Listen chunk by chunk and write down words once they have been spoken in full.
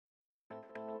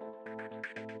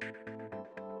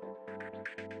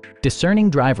Discerning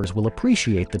drivers will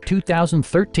appreciate the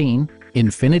 2013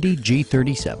 Infiniti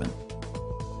G37.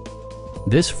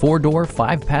 This four-door,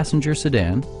 five-passenger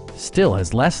sedan still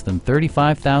has less than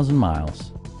 35,000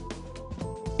 miles.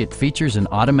 It features an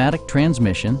automatic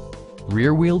transmission,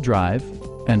 rear-wheel drive,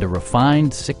 and a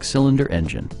refined six-cylinder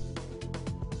engine.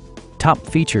 Top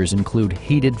features include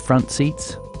heated front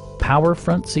seats, power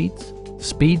front seats,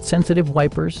 speed-sensitive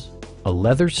wipers, a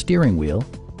leather steering wheel,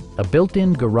 a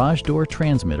built-in garage door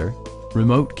transmitter,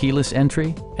 remote keyless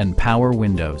entry, and power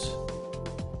windows.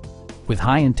 With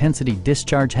high-intensity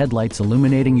discharge headlights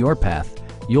illuminating your path,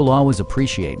 you'll always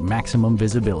appreciate maximum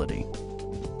visibility.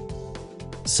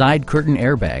 Side curtain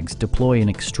airbags deploy in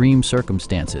extreme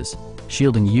circumstances,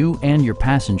 shielding you and your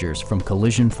passengers from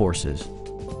collision forces.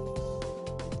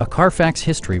 A Carfax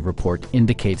history report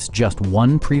indicates just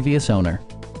one previous owner.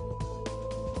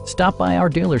 Stop by our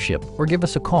dealership or give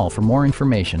us a call for more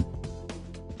information.